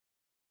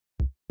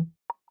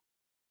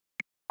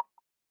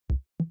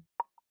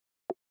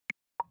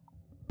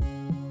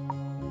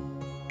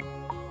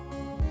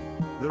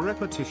The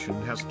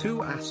repetition has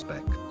two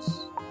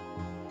aspects: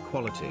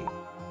 quality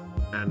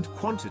and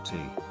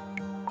quantity.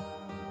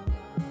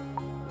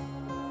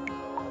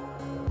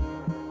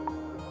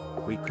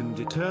 We can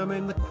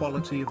determine the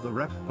quality of the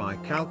rep by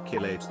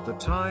calculate the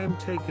time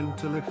taken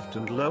to lift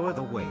and lower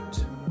the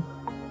weight.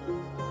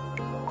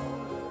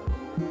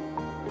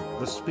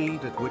 The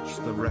speed at which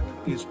the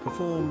rep is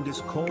performed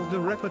is called the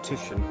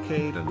repetition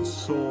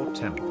cadence or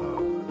tempo.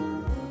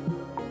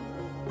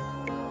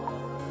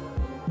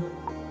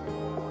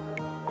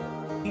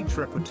 Each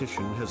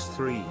repetition has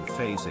 3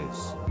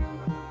 phases: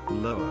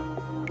 lower,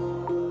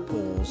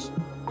 pause,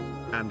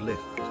 and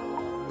lift.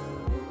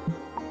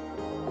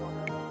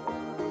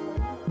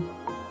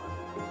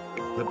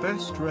 The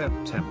best rep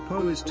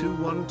tempo is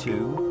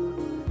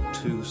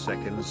 2-1-2, 2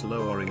 seconds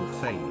lowering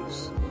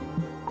phase,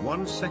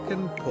 1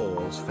 second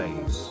pause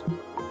phase,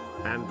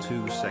 and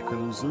 2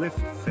 seconds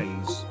lift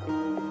phase.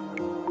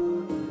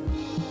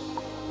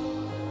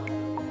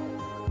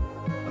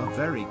 A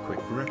very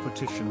quick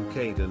repetition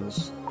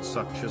cadence,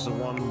 such as a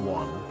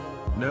 1-1,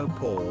 no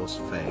pause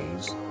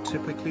phase,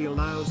 typically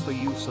allows the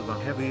use of a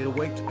heavier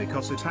weight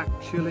because it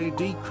actually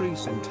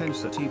decreases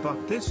intensity,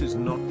 but this is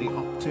not the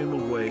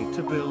optimal way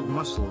to build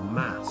muscle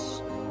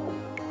mass.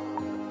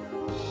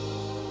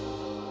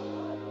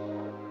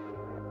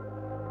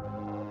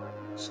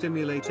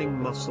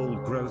 Stimulating muscle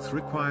growth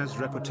requires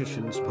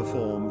repetitions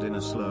performed in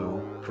a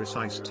slow,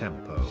 precise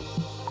tempo.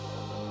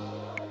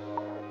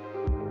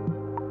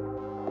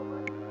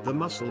 The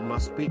muscle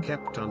must be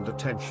kept under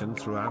tension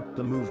throughout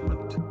the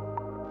movement.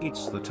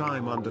 It's the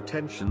time under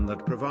tension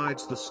that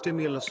provides the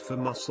stimulus for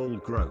muscle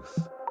growth.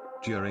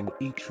 During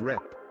each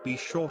rep, be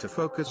sure to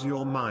focus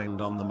your mind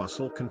on the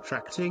muscle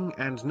contracting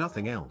and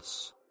nothing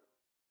else.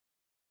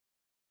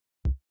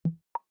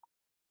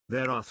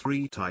 There are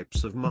 3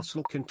 types of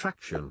muscle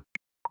contraction: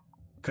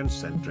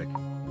 concentric,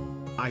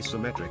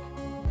 isometric,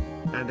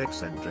 and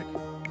eccentric.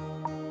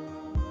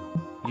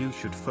 You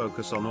should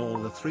focus on all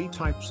the 3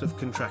 types of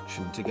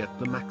contraction to get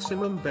the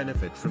maximum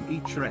benefit from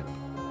each rep.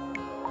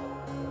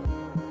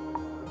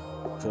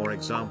 For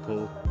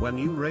example, when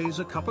you raise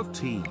a cup of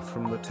tea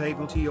from the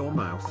table to your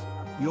mouth,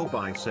 your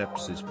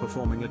biceps is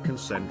performing a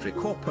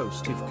concentric or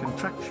positive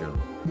contraction.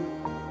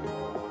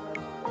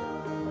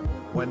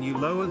 When you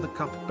lower the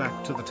cup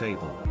back to the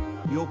table,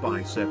 your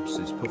biceps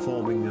is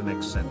performing an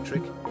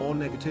eccentric or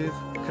negative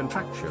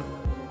contraction.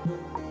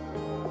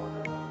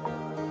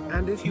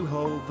 And if you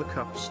hold the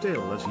cup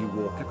still as you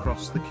walk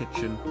across the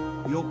kitchen,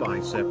 your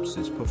biceps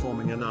is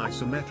performing an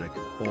isometric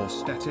or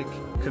static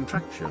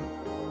contraction.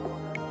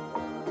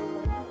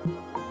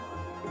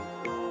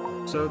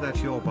 So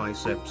that your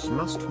biceps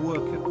must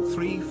work in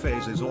 3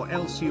 phases or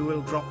else you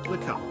will drop the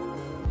cup.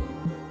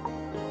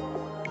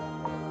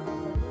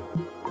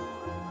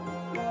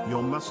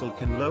 Your muscle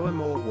can lower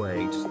more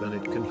weight than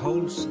it can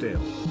hold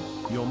still.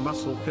 Your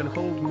muscle can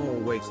hold more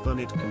weight than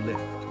it can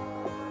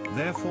lift.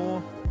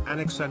 Therefore, an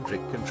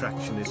eccentric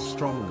contraction is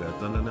stronger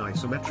than an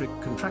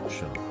isometric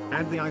contraction,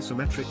 and the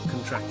isometric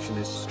contraction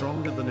is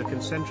stronger than a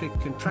concentric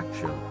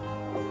contraction.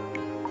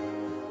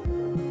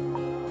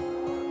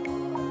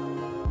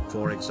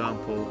 For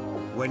example,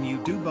 when you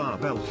do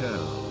barbell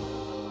curl.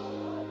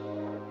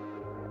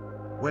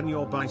 When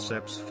your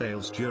biceps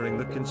fails during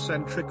the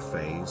concentric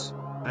phase,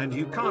 and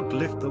you can't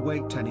lift the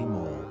weight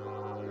anymore,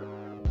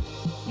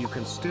 you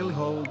can still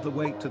hold the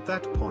weight at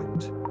that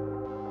point.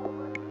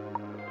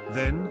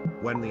 Then,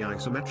 when the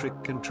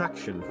isometric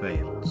contraction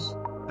fails,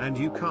 and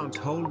you can't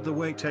hold the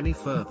weight any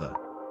further,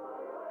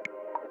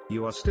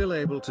 you are still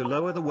able to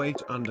lower the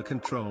weight under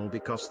control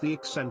because the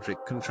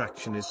eccentric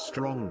contraction is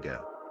stronger.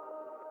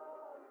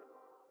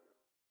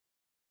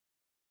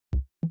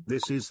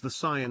 This is the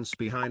science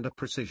behind a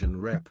precision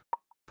rep.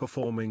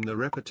 Performing the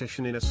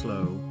repetition in a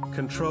slow,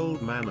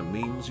 controlled manner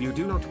means you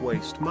do not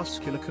waste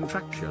muscular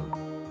contraction.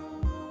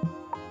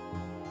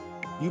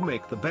 You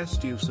make the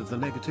best use of the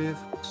negative,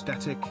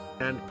 static,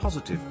 and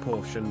positive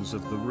portions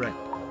of the rep.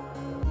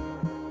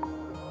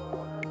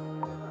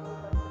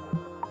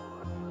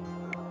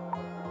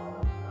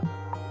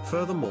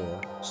 Furthermore,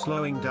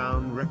 slowing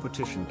down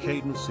repetition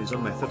cadence is a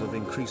method of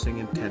increasing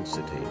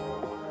intensity.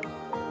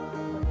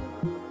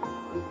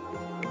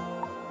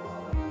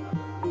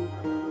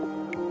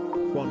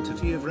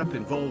 Quantity of rep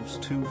involves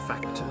 2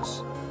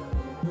 factors: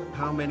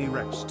 how many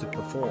reps to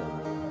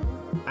perform,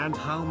 and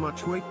how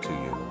much weight to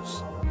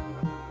use.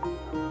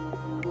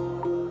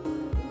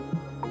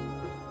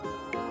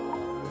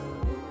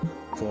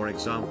 For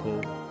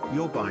example,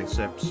 your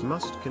biceps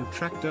must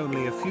contract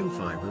only a few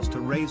fibers to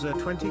raise a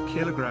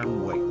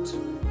 20-kilogram weight.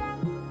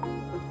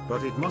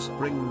 But it must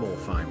bring more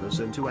fibers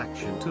into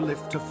action to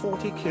lift a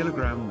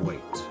 40-kilogram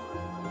weight.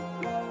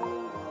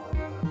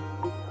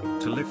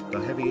 To lift the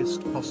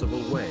heaviest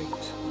possible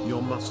weight,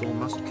 your muscle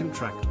must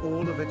contract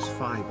all of its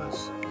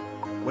fibers.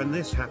 When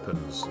this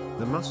happens,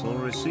 the muscle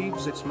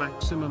receives its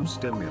maximum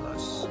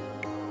stimulus.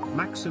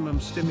 Maximum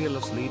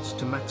stimulus leads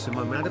to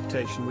maximum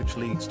adaptation, which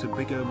leads to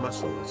bigger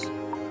muscles.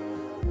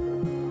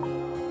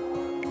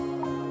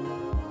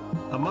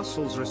 A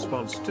muscle's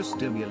response to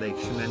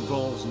stimulation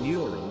involves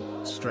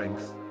neural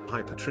strength,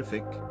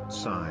 hypertrophic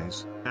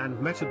size, and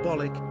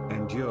metabolic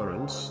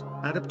endurance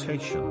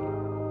adaptation.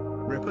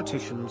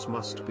 Repetitions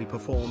must be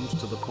performed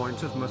to the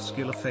point of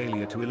muscular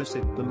failure to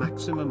elicit the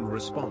maximum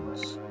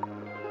response.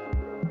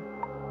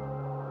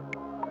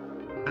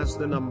 As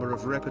the number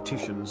of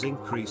repetitions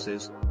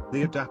increases,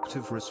 the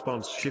adaptive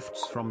response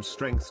shifts from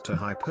strength to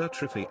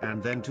hypertrophy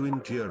and then to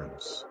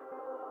endurance.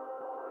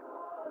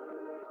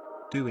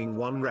 Doing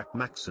 1 rep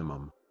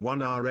maximum, 1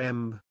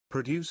 RM,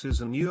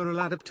 produces a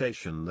neural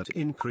adaptation that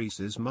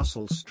increases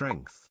muscle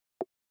strength.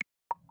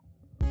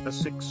 A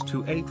 6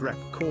 to 8 rep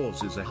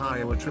causes a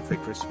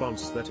hypertrophic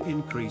response that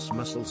increases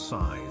muscle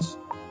size.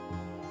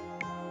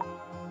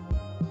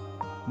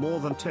 More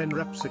than 10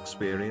 reps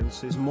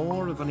experiences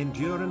more of an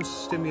endurance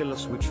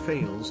stimulus which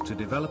fails to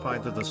develop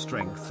either the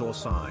strength or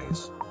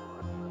size.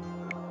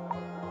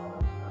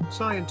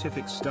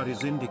 Scientific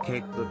studies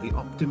indicate that the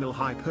optimal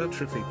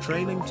hypertrophy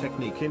training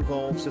technique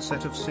involves a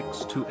set of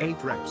 6 to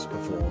 8 reps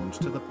performed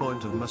to the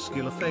point of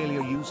muscular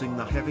failure using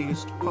the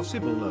heaviest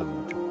possible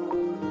load.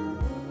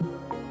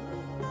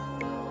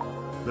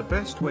 The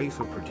best way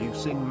for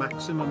producing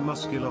maximum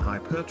muscular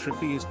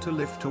hypertrophy is to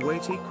lift a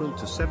weight equal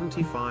to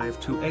 75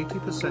 to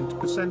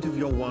 80% of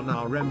your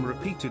 1 RM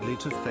repeatedly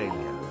to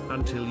failure,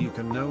 until you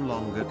can no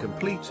longer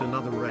complete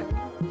another rep.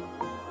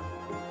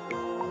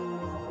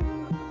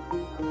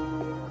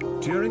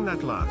 During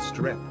that last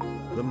rep,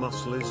 the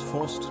muscle is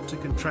forced to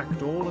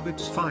contract all of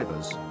its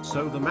fibers,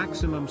 so the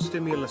maximum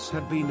stimulus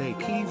had been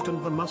achieved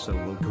and the muscle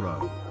will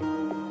grow.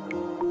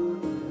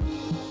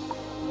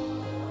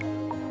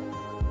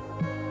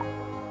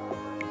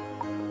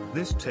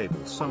 This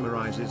table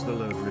summarizes the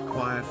load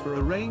required for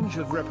a range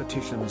of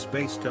repetitions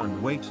based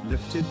on weight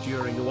lifted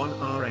during a 1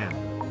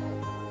 RM.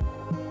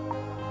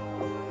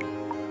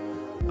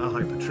 A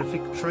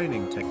hypertrophic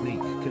training technique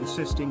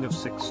consisting of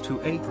 6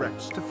 to 8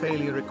 reps to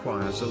failure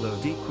requires a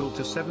load equal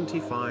to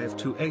 75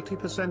 to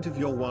 80% of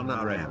your 1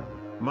 RM.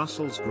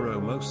 Muscles grow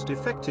most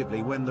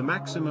effectively when the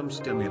maximum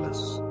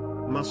stimulus,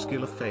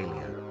 muscular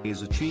failure,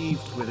 is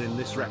achieved within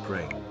this rep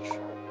range.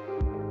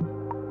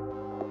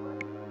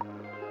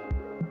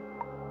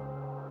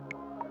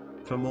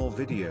 For more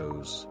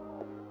videos,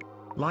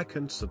 like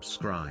and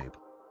subscribe.